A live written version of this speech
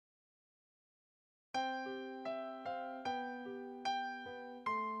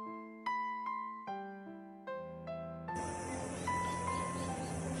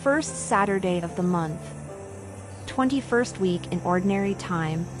First Saturday of the month. 21st week in Ordinary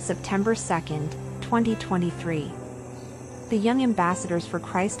Time, September 2nd, 2023. The Young Ambassadors for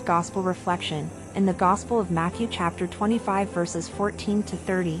Christ Gospel Reflection. In the Gospel of Matthew chapter 25 verses 14 to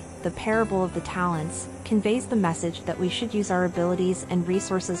 30, the parable of the talents conveys the message that we should use our abilities and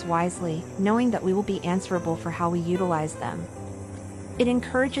resources wisely, knowing that we will be answerable for how we utilize them. It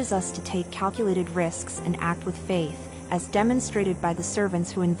encourages us to take calculated risks and act with faith, as demonstrated by the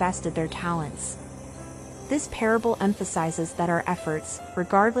servants who invested their talents. This parable emphasizes that our efforts,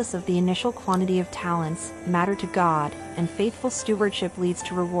 regardless of the initial quantity of talents, matter to God, and faithful stewardship leads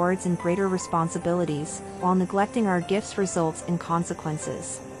to rewards and greater responsibilities, while neglecting our gifts results in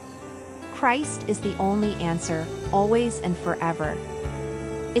consequences. Christ is the only answer, always and forever.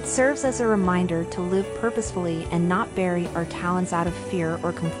 It serves as a reminder to live purposefully and not bury our talents out of fear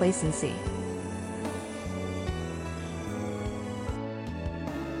or complacency.